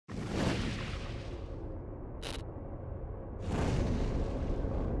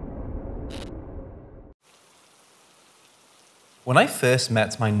When I first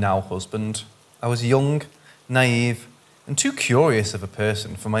met my now husband, I was young, naive, and too curious of a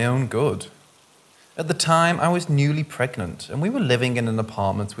person for my own good. At the time, I was newly pregnant and we were living in an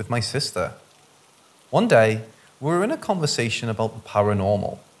apartment with my sister. One day, we were in a conversation about the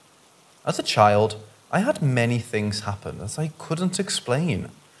paranormal. As a child, I had many things happen that I couldn't explain,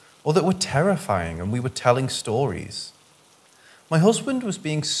 or that were terrifying, and we were telling stories. My husband was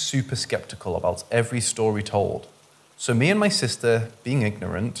being super skeptical about every story told, so me and my sister, being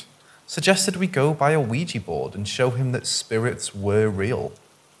ignorant, suggested we go buy a Ouija board and show him that spirits were real.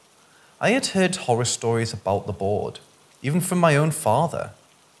 I had heard horror stories about the board, even from my own father,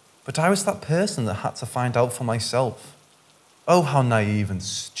 but I was that person that had to find out for myself. Oh, how naive and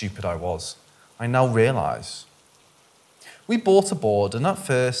stupid I was, I now realise. We bought a board and at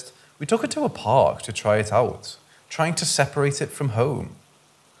first, we took it to a park to try it out, trying to separate it from home.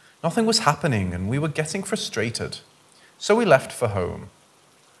 Nothing was happening and we were getting frustrated, so we left for home.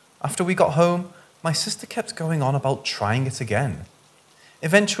 After we got home, my sister kept going on about trying it again.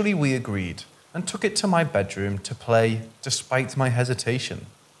 Eventually we agreed and took it to my bedroom to play despite my hesitation.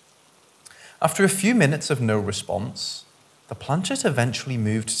 After a few minutes of no response, the planchette eventually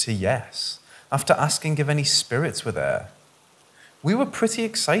moved to yes after asking if any spirits were there. We were pretty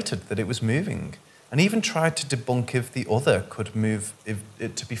excited that it was moving and even tried to debunk if the other could move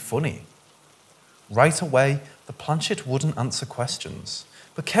it to be funny. Right away, the planchette wouldn't answer questions,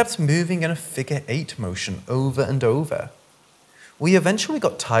 but kept moving in a figure 8 motion over and over. We eventually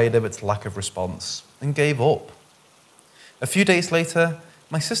got tired of its lack of response and gave up. A few days later,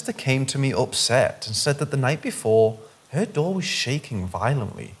 my sister came to me upset and said that the night before, her door was shaking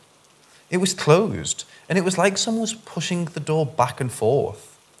violently. It was closed, and it was like someone was pushing the door back and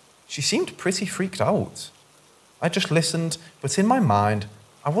forth. She seemed pretty freaked out. I just listened, but in my mind,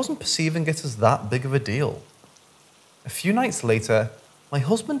 I wasn't perceiving it as that big of a deal. A few nights later, my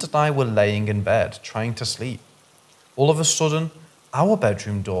husband and I were laying in bed trying to sleep. All of a sudden, our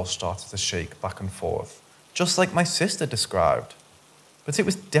bedroom door started to shake back and forth, just like my sister described. But it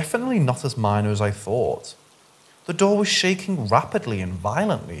was definitely not as minor as I thought. The door was shaking rapidly and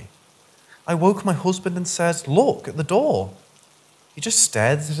violently. I woke my husband and said, "Look at the door." He just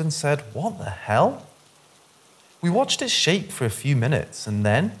stared at it and said, "What the hell?" We watched it shake for a few minutes and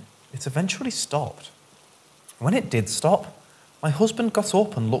then it eventually stopped. When it did stop, my husband got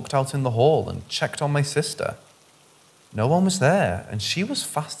up and looked out in the hall and checked on my sister. No one was there and she was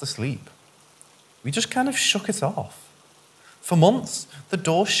fast asleep. We just kind of shook it off. For months, the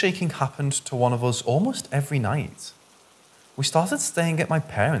door shaking happened to one of us almost every night. We started staying at my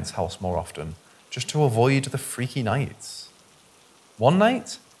parents' house more often, just to avoid the freaky nights. One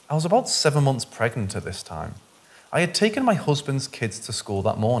night, I was about 7 months pregnant at this time. I had taken my husband's kids to school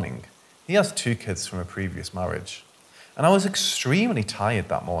that morning. He has 2 kids from a previous marriage. And I was extremely tired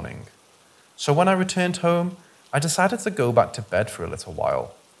that morning. So when I returned home, I decided to go back to bed for a little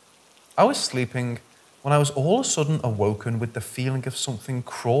while. I was sleeping when I was all of a sudden awoken with the feeling of something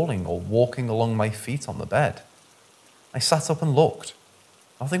crawling or walking along my feet on the bed. I sat up and looked.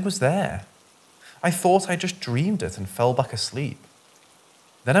 Nothing was there. I thought I just dreamed it and fell back asleep.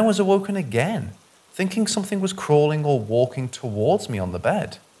 Then I was awoken again, thinking something was crawling or walking towards me on the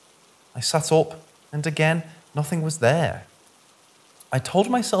bed. I sat up and again, nothing was there. I told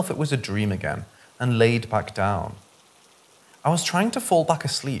myself it was a dream again and laid back down. I was trying to fall back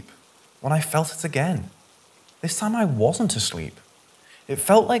asleep when I felt it again. This time I wasn't asleep. It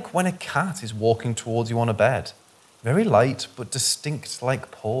felt like when a cat is walking towards you on a bed, very light but distinct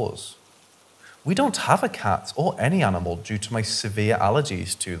like paws. We don't have a cat or any animal due to my severe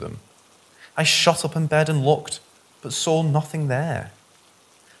allergies to them. I shot up in bed and looked, but saw nothing there.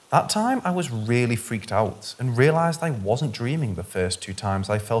 That time I was really freaked out and realised I wasn't dreaming the first 2 times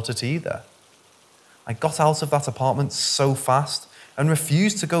I felt it either. I got out of that apartment so fast and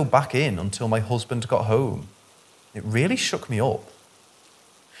refused to go back in until my husband got home. It really shook me up.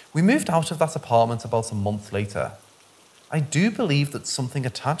 We moved out of that apartment about a month later. I do believe that something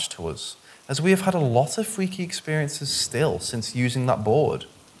attached to us, as we have had a lot of freaky experiences still since using that board.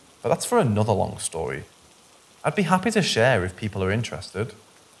 But that's for another long story. I'd be happy to share if people are interested.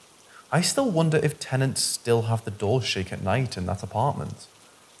 I still wonder if tenants still have the doors shake at night in that apartment,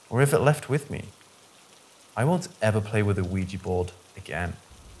 or if it left with me. I won't ever play with a Ouija board again.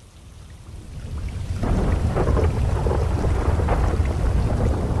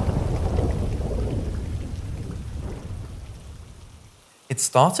 It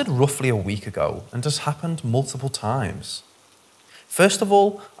started roughly a week ago and has happened multiple times. First of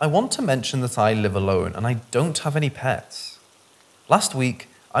all, I want to mention that I live alone and I don't have any pets. Last week,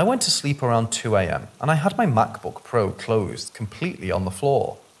 I went to sleep around 2 a.m. and I had my MacBook Pro closed completely on the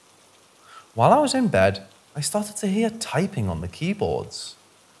floor. While I was in bed, I started to hear typing on the keyboards.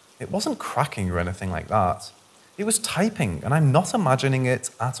 It wasn't cracking or anything like that. It was typing, and I'm not imagining it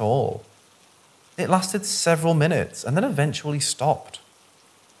at all. It lasted several minutes and then eventually stopped.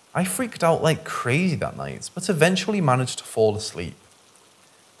 I freaked out like crazy that night, but eventually managed to fall asleep.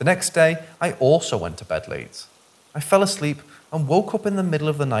 The next day, I also went to bed late. I fell asleep and woke up in the middle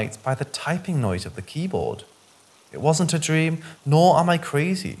of the night by the typing noise of the keyboard. It wasn't a dream, nor am I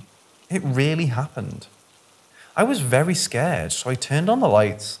crazy. It really happened. I was very scared, so I turned on the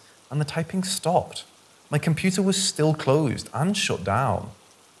lights and the typing stopped. My computer was still closed and shut down.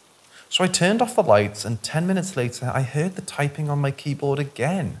 So I turned off the lights, and 10 minutes later, I heard the typing on my keyboard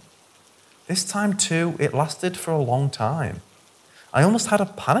again. This time too, it lasted for a long time. I almost had a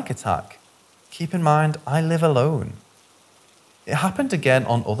panic attack. Keep in mind, I live alone. It happened again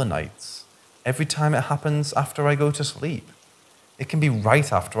on other nights. Every time it happens after I go to sleep. It can be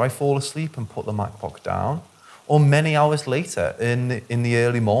right after I fall asleep and put the MacBook down, or many hours later in the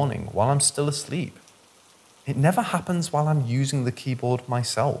early morning while I'm still asleep. It never happens while I'm using the keyboard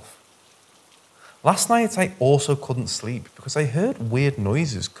myself. Last night I also couldn't sleep because I heard weird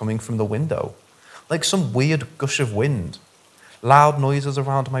noises coming from the window, like some weird gush of wind, loud noises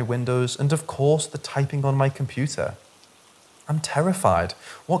around my windows, and of course the typing on my computer. I'm terrified.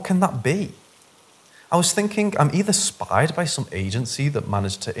 What can that be? I was thinking I'm either spied by some agency that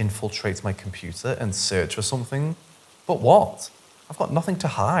managed to infiltrate my computer and search for something, but what? I've got nothing to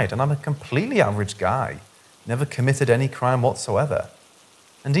hide and I'm a completely average guy, never committed any crime whatsoever.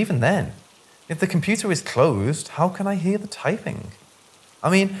 And even then, if the computer is closed, how can I hear the typing? I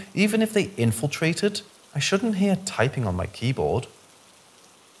mean, even if they infiltrated, I shouldn't hear typing on my keyboard.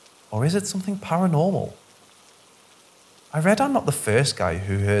 Or is it something paranormal? I read I'm not the first guy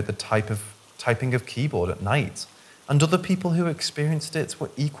who heard the typing of keyboard at night, and other people who experienced it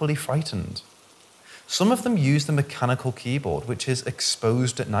were equally frightened. Some of them used the mechanical keyboard, which is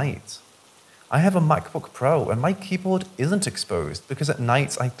exposed at night. I have a MacBook Pro, and my keyboard isn't exposed because at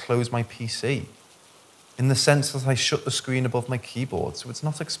night I close my PC, in the sense that I shut the screen above my keyboard so it's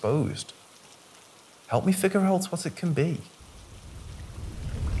not exposed. Help me figure out what it can be.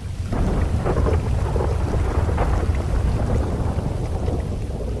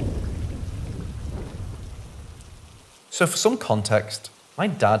 So for some context, my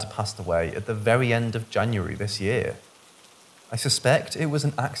dad passed away at the very end of January this year. I suspect it was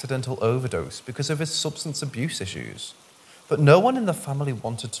an accidental overdose because of his substance abuse issues, but no one in the family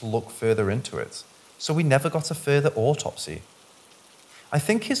wanted to look further into it, so we never got a further autopsy. I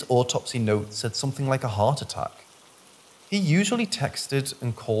think his autopsy note said something like a heart attack. He usually texted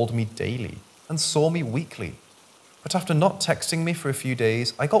and called me daily and saw me weekly, but after not texting me for a few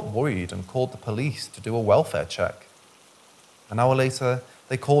days, I got worried and called the police to do a welfare check. An hour later,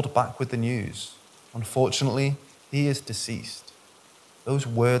 they called back with the news. Unfortunately, he is deceased. Those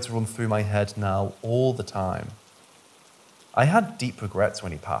words run through my head now all the time. I had deep regrets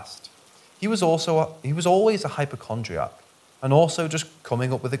when he passed. He was always a hypochondriac, and also just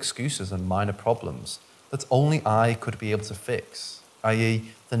coming up with excuses and minor problems that only I could be able to fix, i.e.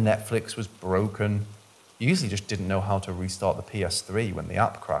 the Netflix was broken, he usually just didn't know how to restart the PS3 when the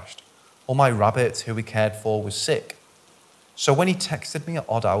app crashed, or my rabbit who we cared for was sick. So when he texted me at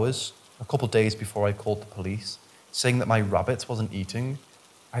odd hours, a couple days before I called the police, saying that my rabbit wasn't eating,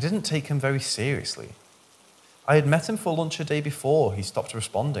 I didn't take him very seriously. I had met him for lunch a day before he stopped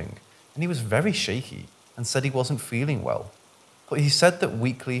responding, and he was very shaky and said he wasn't feeling well. But he said that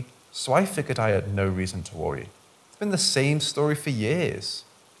weekly, so I figured I had no reason to worry. It's been the same story for years.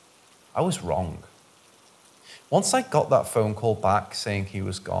 I was wrong. Once I got that phone call back saying he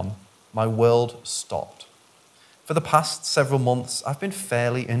was gone, my world stopped. For the past several months, I've been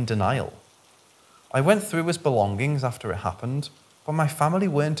fairly in denial. I went through his belongings after it happened, but my family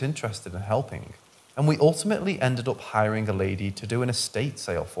weren't interested in helping, and we ultimately ended up hiring a lady to do an estate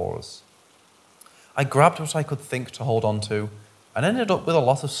sale for us. I grabbed what I could think to hold on to, and ended up with a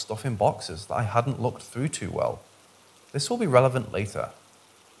lot of stuff in boxes that I hadn't looked through too well. This will be relevant later.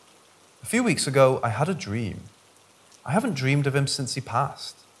 A few weeks ago, I had a dream. I haven't dreamed of him since he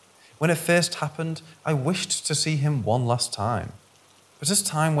passed. When it first happened, I wished to see him one last time. But as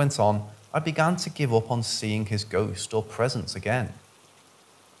time went on, I began to give up on seeing his ghost or presence again.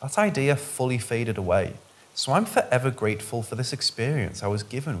 That idea fully faded away, so I'm forever grateful for this experience I was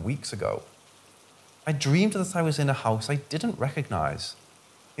given weeks ago. I dreamed that I was in a house I didn't recognize.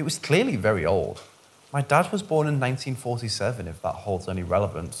 It was clearly very old. My dad was born in 1947, if that holds any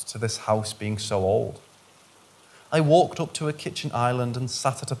relevance to this house being so old. I walked up to a kitchen island and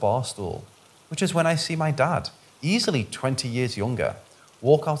sat at a bar stool, which is when I see my dad, easily 20 years younger,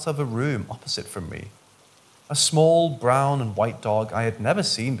 walk out of a room opposite from me. A small brown and white dog I had never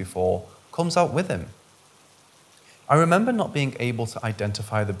seen before comes out with him. I remember not being able to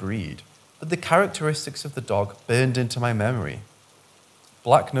identify the breed, but the characteristics of the dog burned into my memory.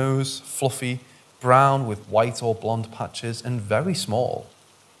 Black nose, fluffy, brown with white or blonde patches, and very small.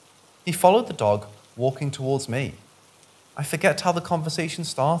 He followed the dog, walking towards me. I forget how the conversation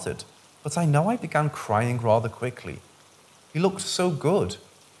started, but I know I began crying rather quickly. He looked so good.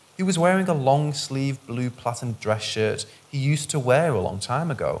 He was wearing a long-sleeved blue plaid dress shirt he used to wear a long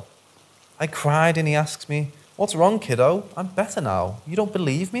time ago. I cried and he asked me, "What's wrong, kiddo? I'm better now. You don't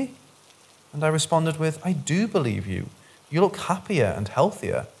believe me?" And I responded with, "I do believe you. You look happier and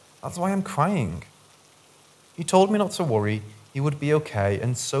healthier. That's why I'm crying." He told me not to worry, he would be okay,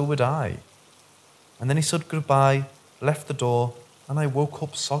 and so would I. And then he said goodbye, left the door, and I woke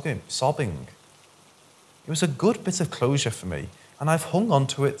up sobbing. It was a good bit of closure for me, and I've hung on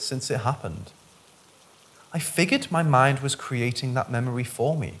to it since it happened. I figured my mind was creating that memory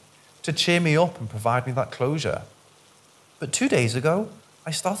for me, to cheer me up and provide me that closure. But 2 days ago,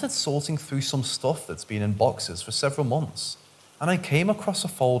 I started sorting through some stuff that's been in boxes for several months, and I came across a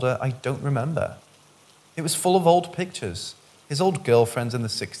folder I don't remember. It was full of old pictures, his old girlfriends in the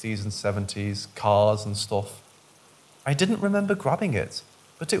 60s and 70s, cars and stuff. I didn't remember grabbing it,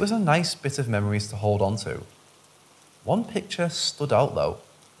 but it was a nice bit of memories to hold on to. One picture stood out though.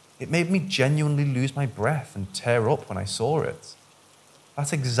 It made me genuinely lose my breath and tear up when I saw it.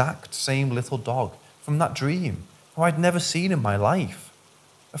 That exact same little dog from that dream, who I'd never seen in my life.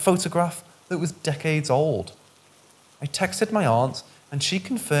 A photograph that was decades old. I texted my aunt and she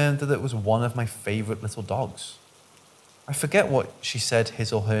confirmed that it was one of my favourite little dogs. I forget what she said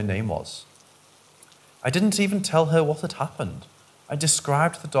his or her name was. I didn't even tell her what had happened. I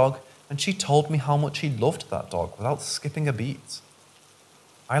described the dog and she told me how much she loved that dog without skipping a beat.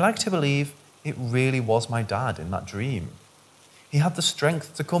 I like to believe it really was my dad in that dream. He had the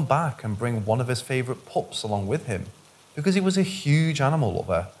strength to come back and bring one of his favourite pups along with him because he was a huge animal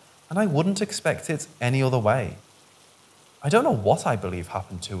lover and I wouldn't expect it any other way. I don't know what I believe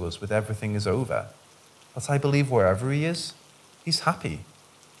happened to us with everything is over, but I believe wherever he is, he's happy.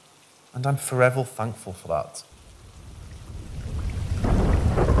 And I'm forever thankful for that.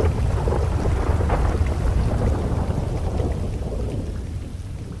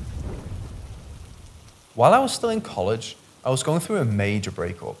 While I was still in college, I was going through a major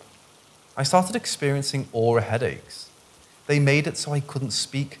breakup. I started experiencing aura headaches. They made it so I couldn't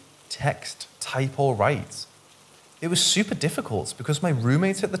speak, text, type, or write. It was super difficult because my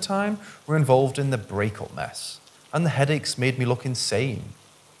roommates at the time were involved in the breakup mess, and the headaches made me look insane.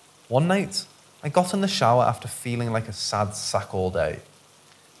 One night, I got in the shower after feeling like a sad sack all day.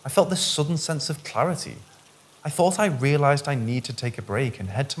 I felt this sudden sense of clarity. I thought I realized I need to take a break and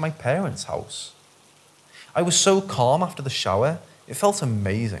head to my parents' house. I was so calm after the shower, it felt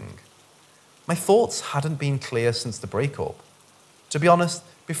amazing. My thoughts hadn't been clear since the breakup. To be honest,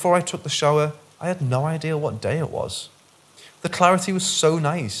 before I took the shower, I had no idea what day it was. The clarity was so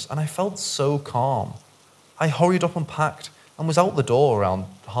nice and I felt so calm. I hurried up and packed and was out the door around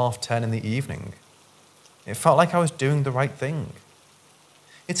 10:30 in the evening. It felt like I was doing the right thing.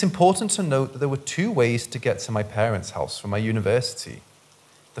 It's important to note that there were 2 ways to get to my parents' house from my university.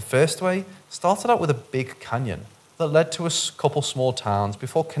 The first way started out with a big canyon that led to a couple small towns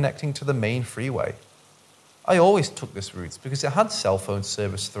before connecting to the main freeway. I always took this route because it had cell phone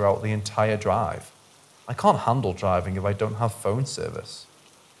service throughout the entire drive. I can't handle driving if I don't have phone service.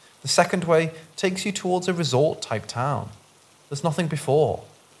 The second way takes you towards a resort-type town. There's nothing before.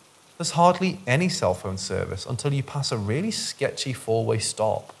 There's hardly any cell phone service until you pass a really sketchy 4-way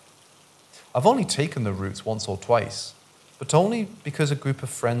stop. I've only taken the route once or twice, but only because a group of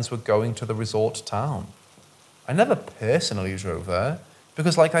friends were going to the resort town. I never personally drove there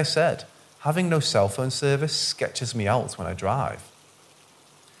because, like I said, having no cell phone service sketches me out when I drive.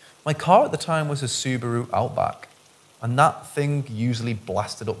 My car at the time was a Subaru Outback, and that thing usually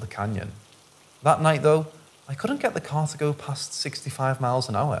blasted up the canyon. That night, though, I couldn't get the car to go past 65 miles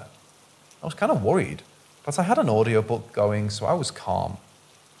an hour. I was kind of worried, but I had an audiobook going, so I was calm.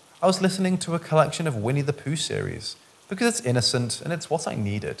 I was listening to a collection of Winnie the Pooh series, because it's innocent and it's what I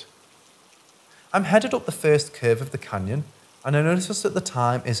needed. I'm headed up the first curve of the canyon, and I noticed that the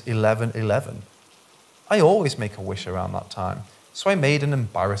time is 11:11. I always make a wish around that time, so I made an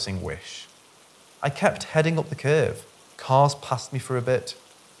embarrassing wish. I kept heading up the curve. Cars passed me for a bit.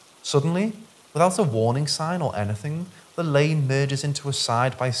 Suddenly, without a warning sign or anything, the lane merges into a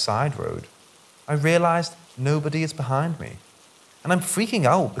side-by-side road. I realized Nobody is behind me. And I'm freaking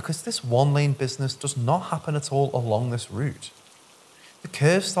out because this one-lane business does not happen at all along this route. The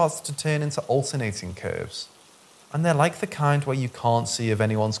curve starts to turn into alternating curves, and they're like the kind where you can't see if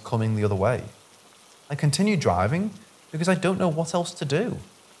anyone's coming the other way. I continue driving because I don't know what else to do.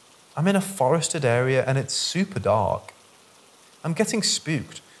 I'm in a forested area and it's super dark. I'm getting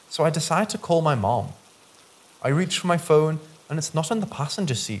spooked, so I decide to call my mom. I reach for my phone and it's not in the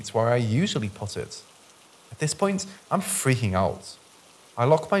passenger seat where I usually put it. At this point, I'm freaking out. I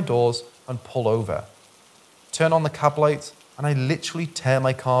lock my doors and pull over, turn on the cab light, and I literally tear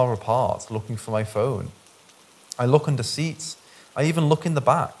my car apart looking for my phone. I look under seats, I even look in the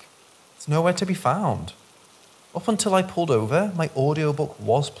back. It's nowhere to be found. Up until I pulled over, my audiobook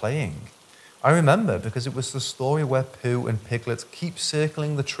was playing. I remember because it was the story where Pooh and Piglet keep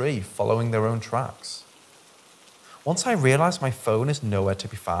circling the tree following their own tracks. Once I realise my phone is nowhere to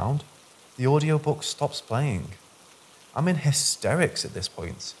be found, the audiobook stops playing. I'm in hysterics at this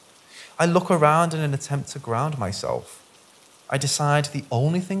point. I look around in an attempt to ground myself. I decide the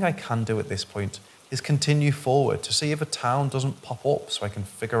only thing I can do at this point is continue forward to see if a town doesn't pop up so I can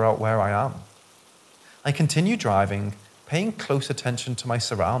figure out where I am. I continue driving, paying close attention to my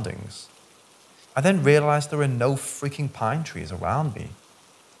surroundings. I then realise there are no freaking pine trees around me.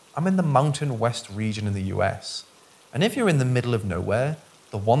 I'm in the Mountain West region in the US, and if you're in the middle of nowhere,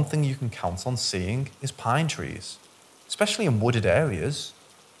 the one thing you can count on seeing is pine trees, especially in wooded areas.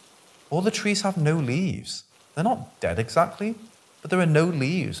 All the trees have no leaves. They're not dead exactly, but there are no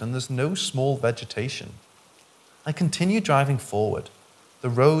leaves and there's no small vegetation. I continue driving forward. The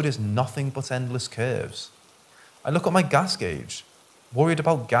road is nothing but endless curves. I look at my gas gauge, worried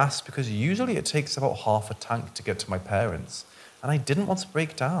about gas because usually it takes about half a tank to get to my parents', and I didn't want to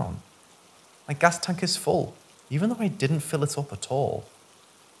break down. My gas tank is full, even though I didn't fill it up at all.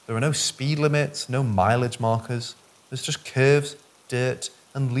 There are no speed limits, no mileage markers. There's just curves, dirt,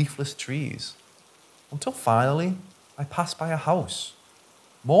 and leafless trees. Until finally, I pass by a house.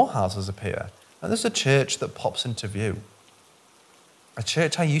 More houses appear, and there's a church that pops into view. A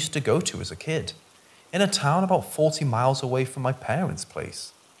church I used to go to as a kid, in a town about 40 miles away from my parents'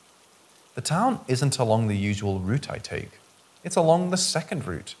 place. The town isn't along the usual route I take. It's along the second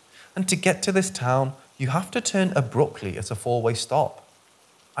route, and to get to this town, you have to turn abruptly at a four-way stop.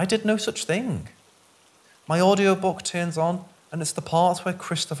 I did no such thing. My audiobook turns on, and it's the part where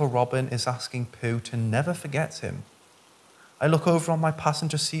Christopher Robin is asking Pooh to never forget him. I look over on my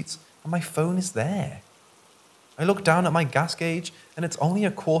passenger seat, and my phone is there. I look down at my gas gauge, and it's only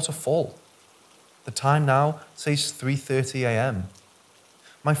a quarter full. The time now says 3:30 a.m.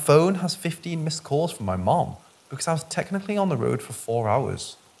 My phone has 15 missed calls from my mom because I was technically on the road for 4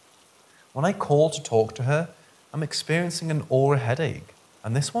 hours. When I call to talk to her, I'm experiencing an aura headache,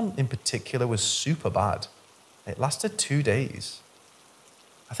 and this one in particular was super bad. It lasted 2 days.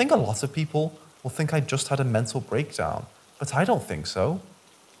 I think a lot of people will think I just had a mental breakdown, but I don't think so.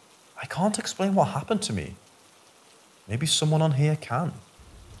 I can't explain what happened to me. Maybe someone on here can.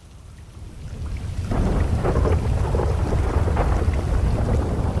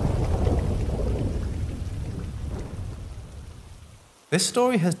 This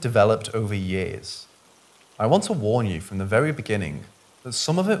story has developed over years. I want to warn you from the very beginning that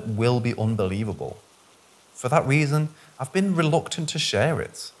some of it will be unbelievable. For that reason, I've been reluctant to share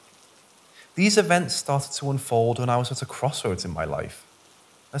it. These events started to unfold when I was at a crossroads in my life.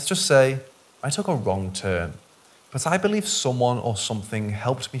 Let's just say I took a wrong turn, but I believe someone or something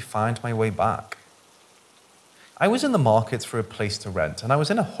helped me find my way back. I was in the market for a place to rent, and I was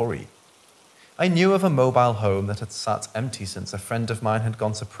in a hurry. I knew of a mobile home that had sat empty since a friend of mine had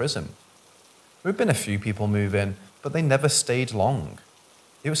gone to prison. There had been a few people move in, but they never stayed long.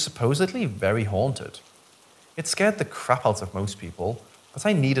 It was supposedly very haunted. It scared the crap out of most people, but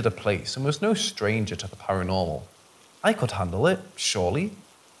I needed a place and was no stranger to the paranormal. I could handle it, surely.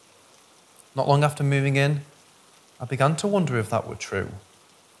 Not long after moving in, I began to wonder if that were true.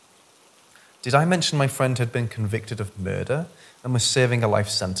 Did I mention my friend had been convicted of murder and was serving a life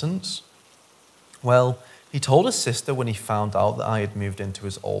sentence? Well, he told his sister when he found out that I had moved into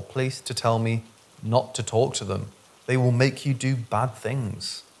his old place to tell me not to talk to them. They will make you do bad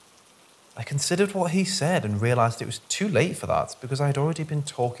things. I considered what he said and realized it was too late for that because I had already been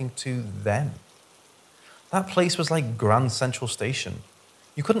talking to them. That place was like Grand Central Station.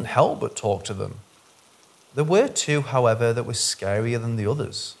 You couldn't help but talk to them. There were two, however, that were scarier than the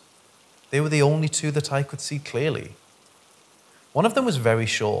others. They were the only two that I could see clearly. One of them was very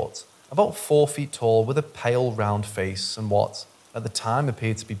short, about 4 feet tall, with a pale, round face and what, at the time,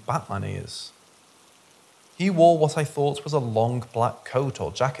 appeared to be Batman ears. He wore what I thought was a long black coat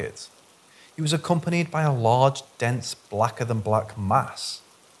or jacket. He he was accompanied by a large, dense, blacker than black mass.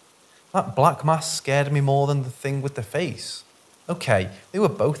 That black mass scared me more than the thing with the face. Okay, they were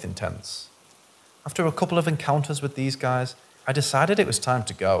both intense. After a couple of encounters with these guys, I decided it was time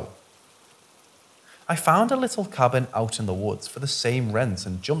to go. I found a little cabin out in the woods for the same rent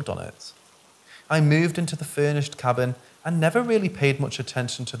and jumped on it. I moved into the furnished cabin and never really paid much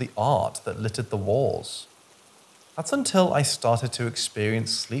attention to the art that littered the walls. That's until I started to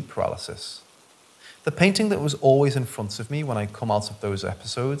experience sleep paralysis. The painting that was always in front of me when I come out of those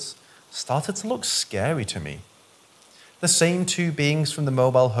episodes started to look scary to me. The same two beings from the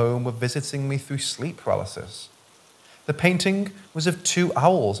mobile home were visiting me through sleep paralysis. The painting was of two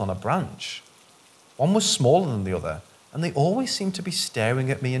owls on a branch. One was smaller than the other, and they always seemed to be staring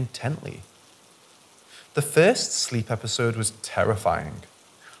at me intently. The first sleep episode was terrifying.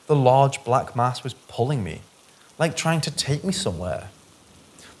 The large black mass was pulling me, like trying to take me somewhere.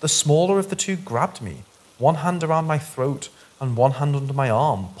 The smaller of the two grabbed me, one hand around my throat and one hand under my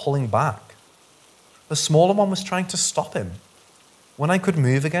arm, pulling back. The smaller one was trying to stop him. When I could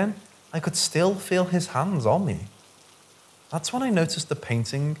move again, I could still feel his hands on me. That's when I noticed the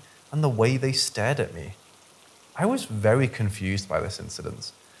painting and the way they stared at me. I was very confused by this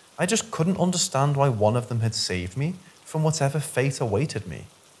incident. I just couldn't understand why one of them had saved me from whatever fate awaited me.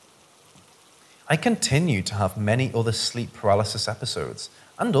 I continued to have many other sleep paralysis episodes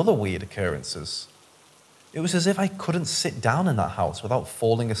and other weird occurrences. It was as if I couldn't sit down in that house without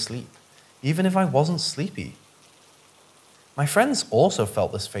falling asleep, even if I wasn't sleepy. My friends also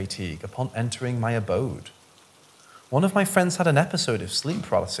felt this fatigue upon entering my abode. One of my friends had an episode of sleep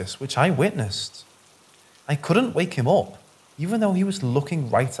paralysis, which I witnessed. I couldn't wake him up, even though he was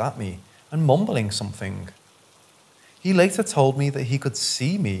looking right at me and mumbling something. He later told me that he could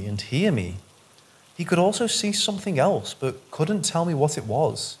see me and hear me. He could also see something else, but couldn't tell me what it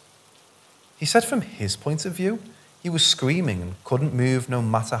was. He said from his point of view, he was screaming and couldn't move no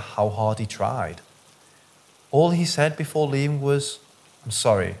matter how hard he tried. All he said before leaving was, "I'm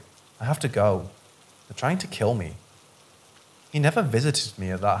sorry, I have to go. They're trying to kill me." He never visited me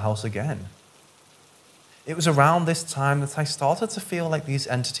at that house again. It was around this time that I started to feel like these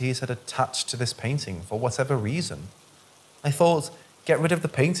entities had attached to this painting for whatever reason. I thought, get rid of the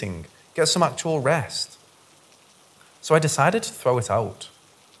painting, get some actual rest. So I decided to throw it out.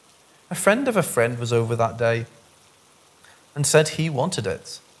 A friend of a friend was over that day and said he wanted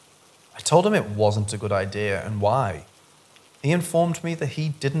it. I told him it wasn't a good idea and why. He informed me that he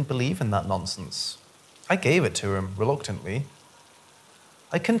didn't believe in that nonsense. I gave it to him reluctantly.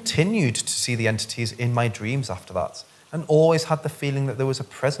 I continued to see the entities in my dreams after that and always had the feeling that there was a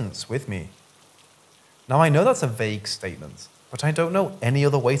presence with me. Now I know that's a vague statement, but I don't know any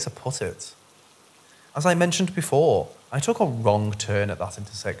other way to put it. As I mentioned before, I took a wrong turn at that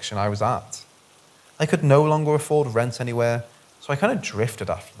intersection I was at. I could no longer afford rent anywhere, so I kind of drifted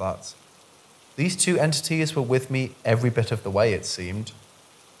after that. These two entities were with me every bit of the way, it seemed.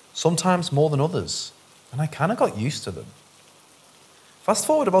 Sometimes more than others, and I kind of got used to them. Fast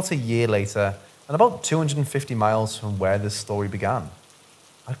forward about a year later, and about 250 miles from where this story began,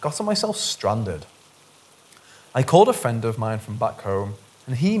 I'd gotten myself stranded. I called a friend of mine from back home,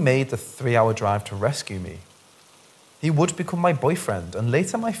 and he made the 3-hour drive to rescue me. He would become my boyfriend and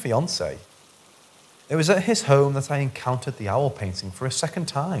later my fiancé. It was at his home that I encountered the owl painting for a second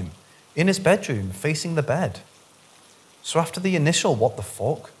time, in his bedroom, facing the bed. So after the initial what the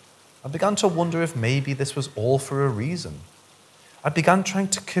fuck, I began to wonder if maybe this was all for a reason. I began trying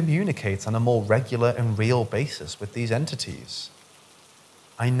to communicate on a more regular and real basis with these entities.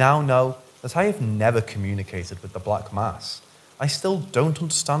 I now know that I have never communicated with the Black Mass. I still don't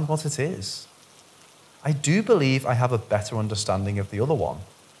understand what it is. I do believe I have a better understanding of the other one.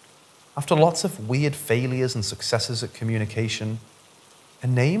 After lots of weird failures and successes at communication, a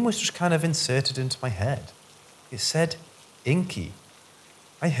name was just kind of inserted into my head. It said Inky.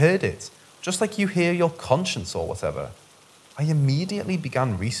 I heard it, just like you hear your conscience or whatever. I immediately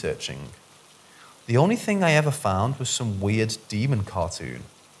began researching. The only thing I ever found was some weird demon cartoon.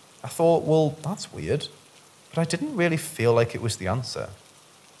 I thought, well, that's weird, but I didn't really feel like it was the answer.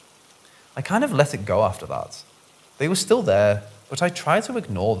 I kind of let it go after that. They were still there, but I tried to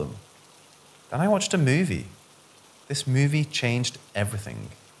ignore them. Then I watched a movie. This movie changed everything.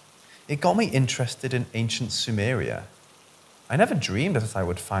 It got me interested in ancient Sumeria. I never dreamed that I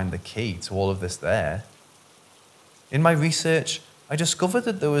would find the key to all of this there. In my research, I discovered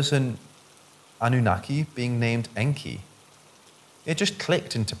that there was an Anunnaki being named Enki. It just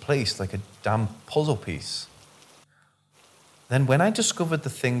clicked into place like a damn puzzle piece. Then when I discovered the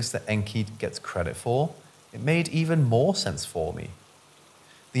things that Enki gets credit for, it made even more sense for me.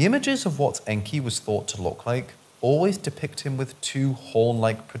 The images of what Enki was thought to look like always depict him with two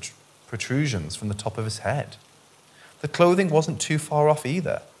horn-like protrusions from the top of his head. The clothing wasn't too far off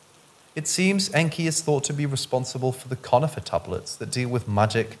either. It seems Enki is thought to be responsible for the conifer tablets that deal with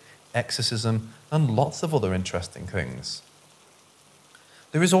magic, exorcism, and lots of other interesting things.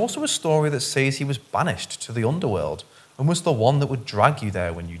 There is also a story that says he was banished to the underworld and was the one that would drag you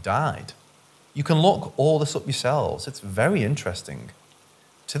there when you died. You can look all this up yourselves. It's very interesting.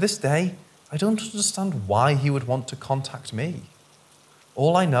 To this day, I don't understand why he would want to contact me.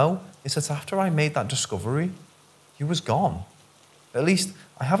 All I know is that after I made that discovery, he was gone. At least,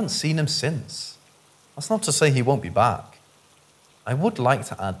 I haven't seen him since. That's not to say he won't be back. I would like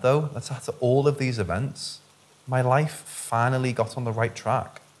to add, though, that after all of these events, my life finally got on the right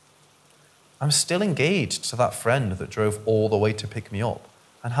track. I'm still engaged to that friend that drove all the way to pick me up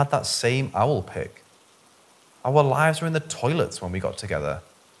and had that same owl pick. Our lives were in the toilets when we got together,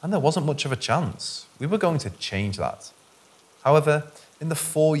 and there wasn't much of a chance. We were going to change that. However, in the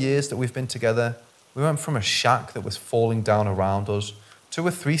 4 years that we've been together, we went from a shack that was falling down around us to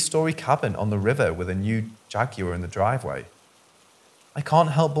a 3-story cabin on the river with a new Jaguar in the driveway. I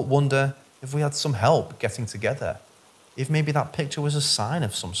can't help but wonder if we had some help getting together, if maybe that picture was a sign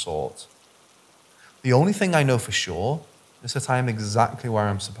of some sort. The only thing I know for sure is that I am exactly where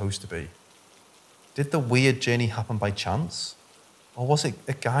I'm supposed to be. Did the weird journey happen by chance? Or was it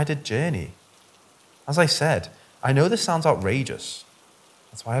a guided journey? As I said, I know this sounds outrageous.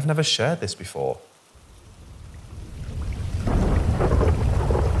 That's why I've never shared this before.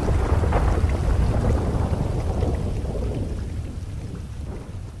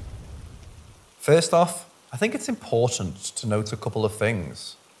 First off, I think it's important to note a couple of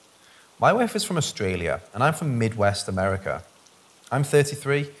things. My wife is from Australia, and I'm from Midwest America. I'm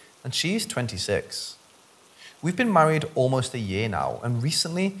 33, and she's 26. We've been married almost a year now, and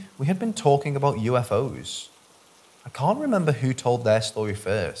recently we had been talking about UFOs. I can't remember who told their story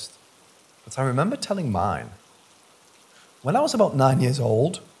first, but I remember telling mine. When I was about 9 years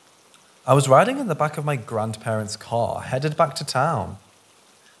old, I was riding in the back of my grandparents' car, headed back to town.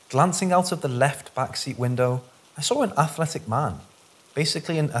 Glancing out of the left backseat window, I saw an athletic man,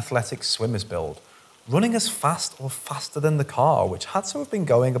 basically an athletic swimmer's build, running as fast or faster than the car, which had to have been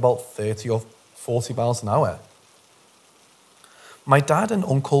going about 30 or 40 miles an hour. My dad and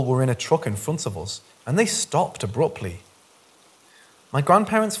uncle were in a truck in front of us, and they stopped abruptly. My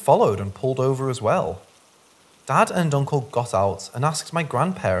grandparents followed and pulled over as well. Dad and uncle got out and asked my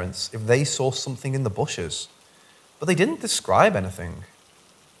grandparents if they saw something in the bushes, but they didn't describe anything.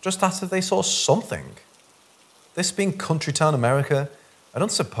 Just asked if they saw something. This being country town America, I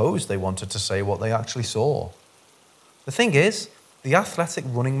don't suppose they wanted to say what they actually saw. The thing is, the athletic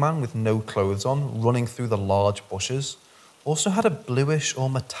running man with no clothes on, running through the large bushes, also had a bluish or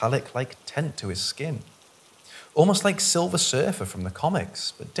metallic-like tint to his skin. Almost like Silver Surfer from the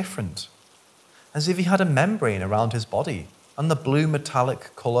comics, but different. As if he had a membrane around his body, and the blue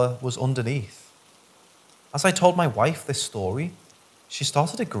metallic colour was underneath. As I told my wife this story, she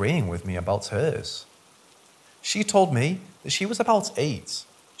started agreeing with me about hers. She told me that she was about 8.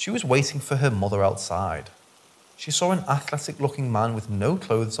 She was waiting for her mother outside. She saw an athletic-looking man with no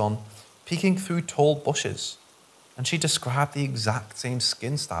clothes on, peeking through tall bushes, and she described the exact same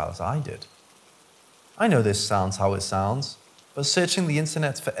skin style as I did. I know this sounds how it sounds, but searching the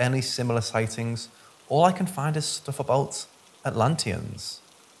internet for any similar sightings, all I can find is stuff about Atlanteans.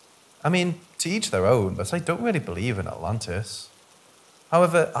 I mean, to each their own, but I don't really believe in Atlantis.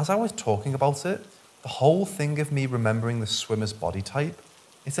 However, as I was talking about it, the whole thing of me remembering the swimmer's body type,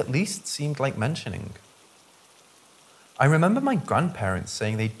 it at least seemed like mentioning. I remember my grandparents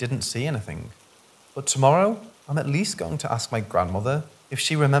saying they didn't see anything, but tomorrow I'm at least going to ask my grandmother if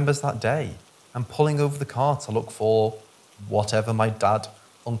she remembers that day and pulling over the car to look for whatever my dad,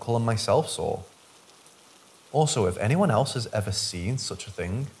 uncle and myself saw. Also, if anyone else has ever seen such a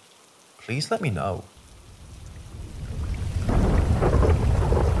thing, please let me know.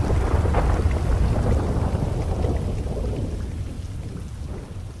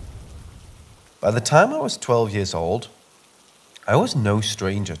 By the time I was 12 years old, I was no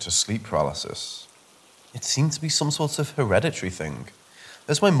stranger to sleep paralysis. It seemed to be some sort of hereditary thing.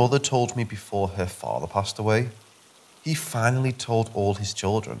 As my mother told me before her father passed away, he finally told all his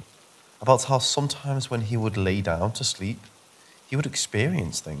children about how sometimes when he would lay down to sleep, he would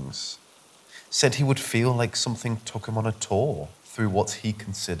experience things. Said he would feel like something took him on a tour through what he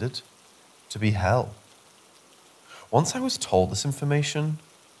considered to be hell. Once I was told this information,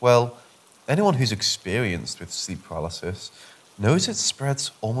 well, anyone who's experienced with sleep paralysis knows it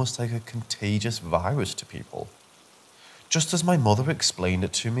spreads almost like a contagious virus to people. just as my mother explained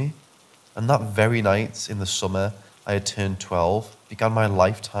it to me, and that very night in the summer I had turned 12 began my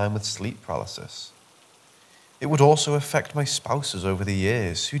lifetime with sleep paralysis. It would also affect my spouses over the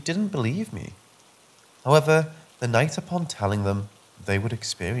years who didn't believe me. However, the night upon telling them, they would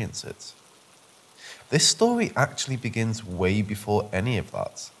experience it. This story actually begins way before any of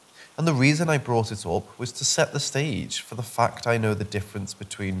that, and the reason I brought it up was to set the stage for the fact I know the difference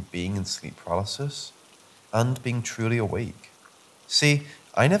between being in sleep paralysis and being truly awake. See,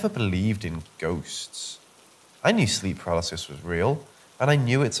 I never believed in ghosts. I knew sleep paralysis was real, and I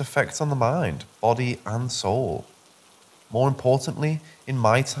knew its effects on the mind, body, and soul. More importantly, in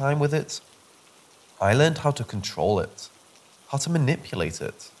my time with it, I learned how to control it, how to manipulate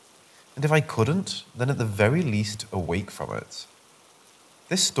it, and if I couldn't, then at the very least awake from it.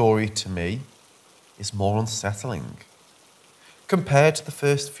 This story, to me, is more unsettling. Compared to the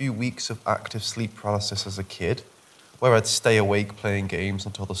first few weeks of active sleep paralysis as a kid, where I'd stay awake playing games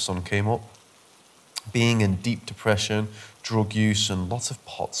until the sun came up, being in deep depression, drug use, and lots of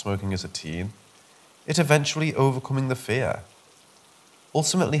pot smoking as a teen, it eventually overcoming the fear,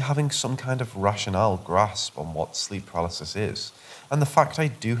 ultimately having some kind of rationale grasp on what sleep paralysis is, and the fact I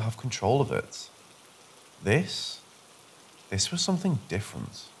do have control of it. This was something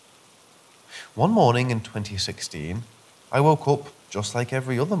different. One morning in 2016, I woke up just like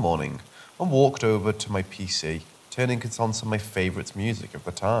every other morning and walked over to my PC, turning it on to my favourite music of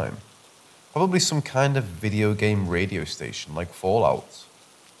the time. Probably some kind of video game radio station like Fallout.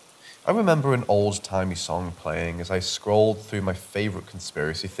 I remember an old-timey song playing as I scrolled through my favourite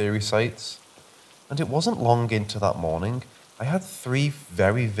conspiracy theory sites, and it wasn't long into that morning I had 3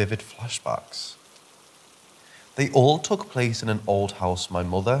 very vivid flashbacks. They all took place in an old house my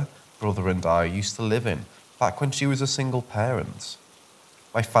mother, brother and I used to live in back when she was a single parent.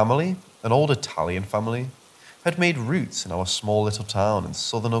 My family, an old Italian family, had made roots in our small little town in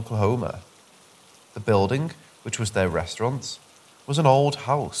southern Oklahoma. The building, which was their restaurant, was an old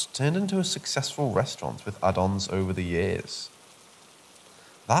house turned into a successful restaurant with add-ons over the years.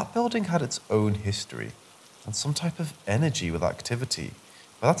 That building had its own history and some type of energy with activity,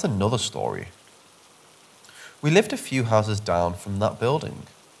 but that's another story. We lived a few houses down from that building.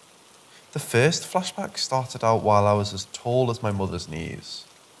 The first flashback started out while I was as tall as my mother's knees.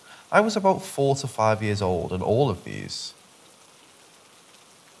 I was about 4 to 5 years old in all of these.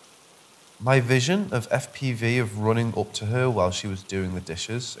 My vision of FPV of running up to her while she was doing the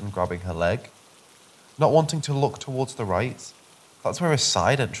dishes and grabbing her leg, not wanting to look towards the right, that's where a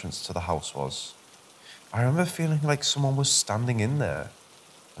side entrance to the house was. I remember feeling like someone was standing in there,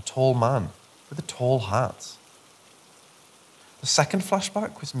 a tall man with a tall hat. The second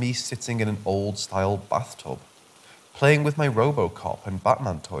flashback was me sitting in an old-style bathtub, playing with my RoboCop and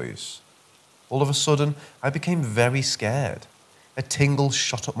Batman toys. All of a sudden, I became very scared. A tingle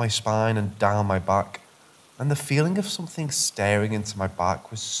shot up my spine and down my back, and the feeling of something staring into my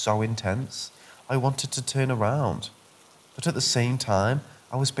back was so intense, I wanted to turn around. But at the same time,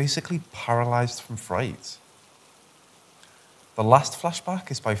 I was basically paralyzed from fright. The last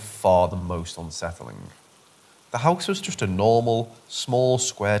flashback is by far the most unsettling. The house was just a normal, small,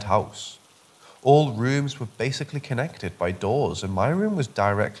 squared house. All rooms were basically connected by doors, and my room was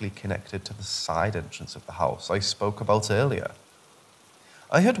directly connected to the side entrance of the house I spoke about earlier.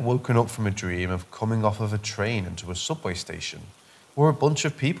 I had woken up from a dream of coming off of a train into a subway station, where a bunch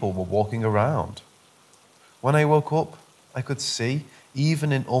of people were walking around. When I woke up, I could see,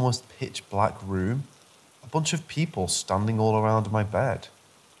 even in almost pitch black room, a bunch of people standing all around my bed.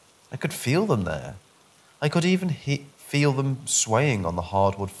 I could feel them there. I could even feel them swaying on the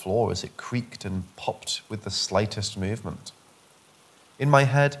hardwood floor as it creaked and popped with the slightest movement. In my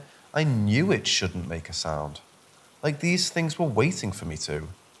head, I knew it shouldn't make a sound, like these things were waiting for me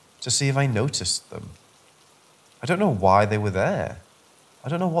to see if I noticed them. I don't know why they were there. I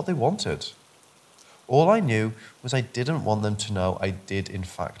don't know what they wanted. All I knew was I didn't want them to know I did in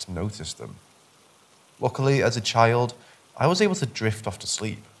fact notice them. Luckily, as a child, I was able to drift off to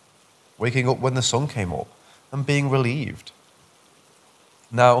sleep, waking up when the sun came up and being relieved.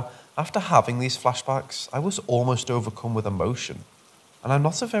 Now, after having these flashbacks, I was almost overcome with emotion, and I'm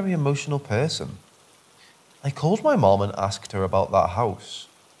not a very emotional person. I called my mom and asked her about that house.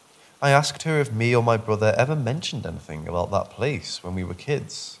 I asked her if me or my brother ever mentioned anything about that place when we were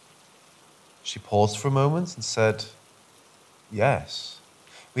kids. She paused for a moment and said, yes,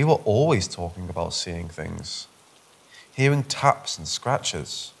 we were always talking about seeing things, hearing taps and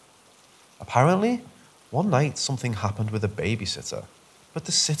scratches. Apparently, one night something happened with a babysitter, but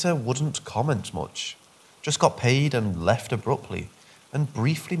the sitter wouldn't comment much, just got paid and left abruptly, and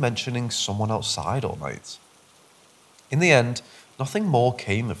briefly mentioning someone outside all night. In the end, nothing more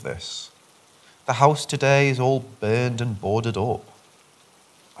came of this. The house today is all burned and boarded up.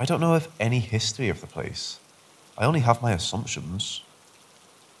 I don't know of any history of the place. I only have my assumptions.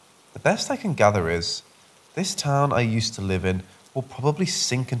 The best I can gather is, this town I used to live in will probably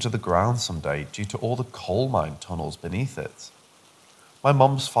sink into the ground someday due to all the coal mine tunnels beneath it. My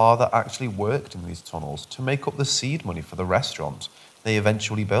mum's father actually worked in these tunnels to make up the seed money for the restaurant they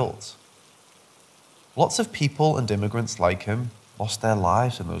eventually built. Lots of people and immigrants like him lost their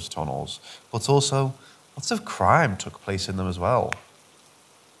lives in those tunnels, but also lots of crime took place in them as well.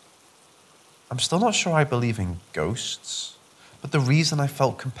 I'm still not sure I believe in ghosts, but the reason I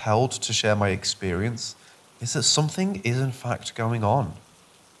felt compelled to share my experience is that something is in fact going on.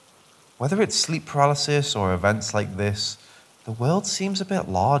 Whether it's sleep paralysis or events like this, the world seems a bit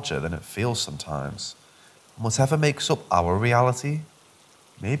larger than it feels sometimes, and whatever makes up our reality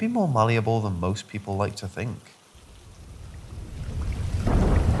may be more malleable than most people like to think.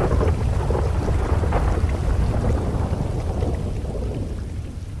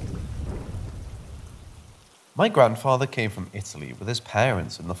 My grandfather came from Italy with his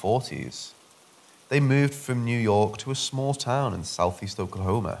parents in the 40s. They moved from New York to a small town in southeast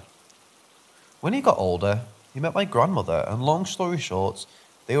Oklahoma. When he got older, he met my grandmother, and long story short,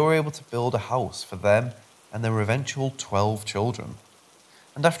 they were able to build a house for them and their eventual 12 children.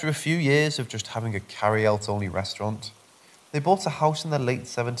 And after a few years of just having a carry-out only restaurant, they bought a house in the late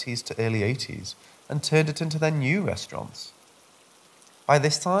 70s to early 80s and turned it into their new restaurant. By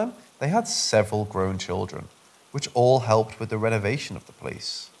this time, they had several grown children, which all helped with the renovation of the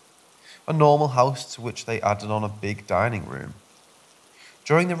place. A normal house to which they added on a big dining room.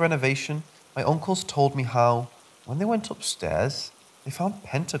 During the renovation, my uncles told me how, when they went upstairs, they found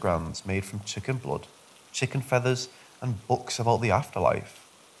pentagrams made from chicken blood, chicken feathers, and books about the afterlife.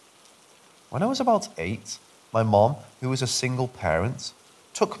 When I was about 8, my mom, who was a single parent,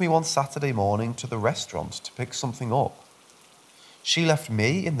 took me one Saturday morning to the restaurant to pick something up. She left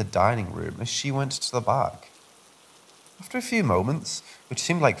me in the dining room as she went to the back. After a few moments, which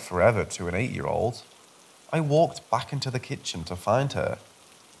seemed like forever to an 8-year-old, I walked back into the kitchen to find her.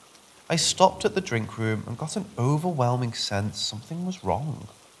 I stopped at the drink room and got an overwhelming sense something was wrong.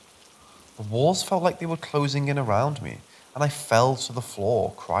 The walls felt like they were closing in around me, and I fell to the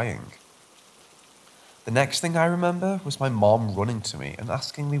floor crying. The next thing I remember was my mom running to me and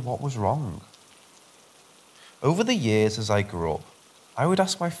asking me what was wrong. Over the years as I grew up, I would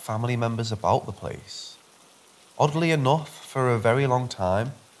ask my family members about the place. Oddly enough, for a very long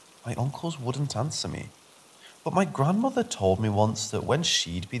time, my uncles wouldn't answer me. But my grandmother told me once that when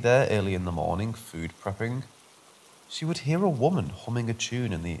she'd be there early in the morning food prepping, she would hear a woman humming a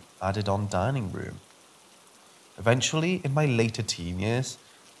tune in the added-on dining room. Eventually, in my later teen years,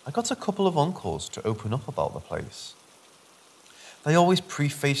 I got a couple of uncles to open up about the place. They always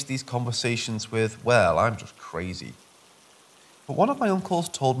prefaced these conversations with, "Well, I'm just crazy." But one of my uncles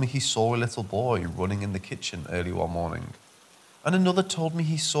told me he saw a little boy running in the kitchen early one morning, and another told me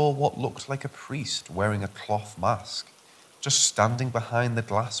he saw what looked like a priest wearing a cloth mask, just standing behind the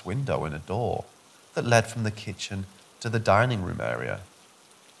glass window in a door that led from the kitchen to the dining room area.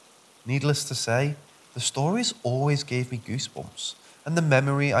 Needless to say, the stories always gave me goosebumps, and the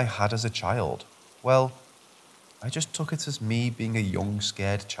memory I had as a child, well, I just took it as me being a young,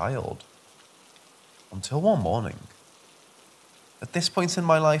 scared child. Until one morning. At this point in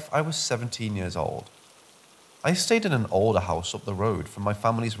my life, I was 17 years old. I stayed in an older house up the road from my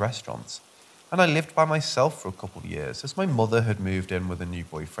family's restaurant, and I lived by myself for a couple of years as my mother had moved in with a new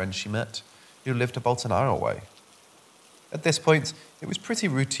boyfriend she met, who lived about an hour away. At this point, it was pretty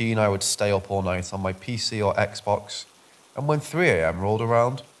routine I would stay up all night on my PC or Xbox, and when 3 a.m. rolled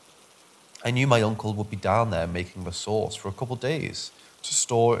around, I knew my uncle would be down there making the sauce for a couple of days to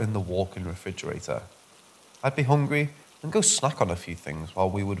store in the walk-in refrigerator. I'd be hungry and go snack on a few things while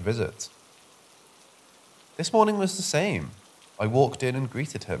we would visit. This morning was the same. I walked in and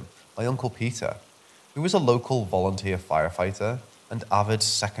greeted him, my Uncle Peter, who was a local volunteer firefighter and avid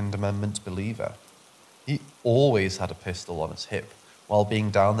Second Amendment believer. He always had a pistol on his hip while being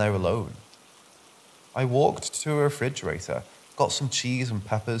down there alone. I walked to a refrigerator, got some cheese and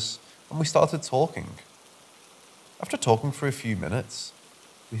peppers, and we started talking. After talking for a few minutes,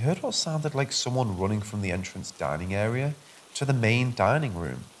 we heard what sounded like someone running from the entrance dining area to the main dining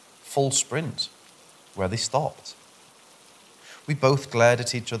room, full sprint, where they stopped. We both glared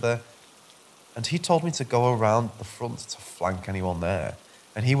at each other, and he told me to go around the front to flank anyone there,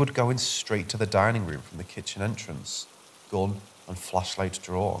 and he would go in straight to the dining room from the kitchen entrance, gun and flashlight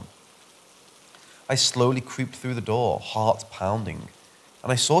drawn. I slowly creeped through the door, heart pounding,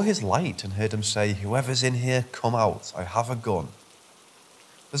 and I saw his light and heard him say, "Whoever's in here, come out. I have a gun."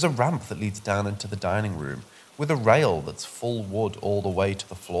 There's a ramp that leads down into the dining room with a rail that's full wood all the way to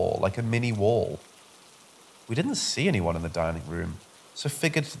the floor, like a mini wall. We didn't see anyone in the dining room, so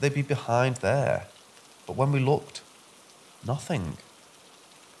figured they'd be behind there. But when we looked, nothing.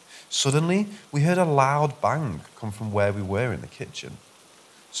 Suddenly, we heard a loud bang come from where we were in the kitchen.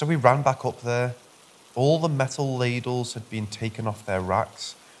 So we ran back up there. All the metal ladles had been taken off their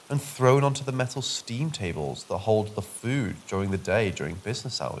racks and thrown onto the metal steam tables that hold the food during the day during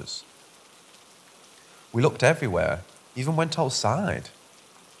business hours. We looked everywhere, even went outside.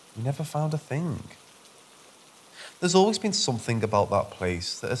 We never found a thing. There's always been something about that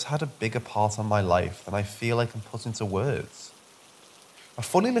place that has had a bigger part on my life than I feel I can put into words. A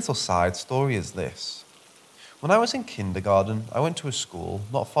funny little side story is this. When I was in kindergarten, I went to a school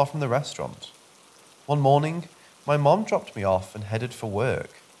not far from the restaurant. One morning, my mom dropped me off and headed for work.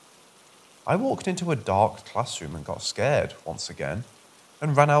 I walked into a dark classroom and got scared once again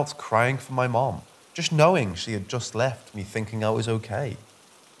and ran out crying for my mom, just knowing she had just left me thinking I was okay.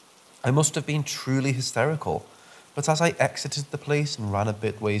 I must have been truly hysterical, but as I exited the place and ran a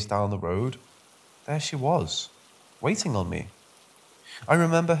bit ways down the road, there she was, waiting on me. I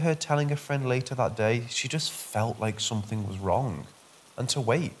remember her telling a friend later that day she just felt like something was wrong and to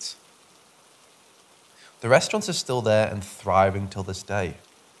wait. The restaurant is still there and thriving till this day.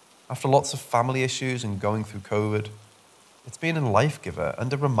 After lots of family issues and going through COVID, it's been a life giver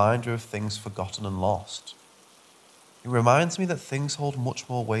and a reminder of things forgotten and lost. It reminds me that things hold much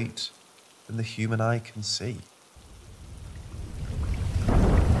more weight than the human eye can see.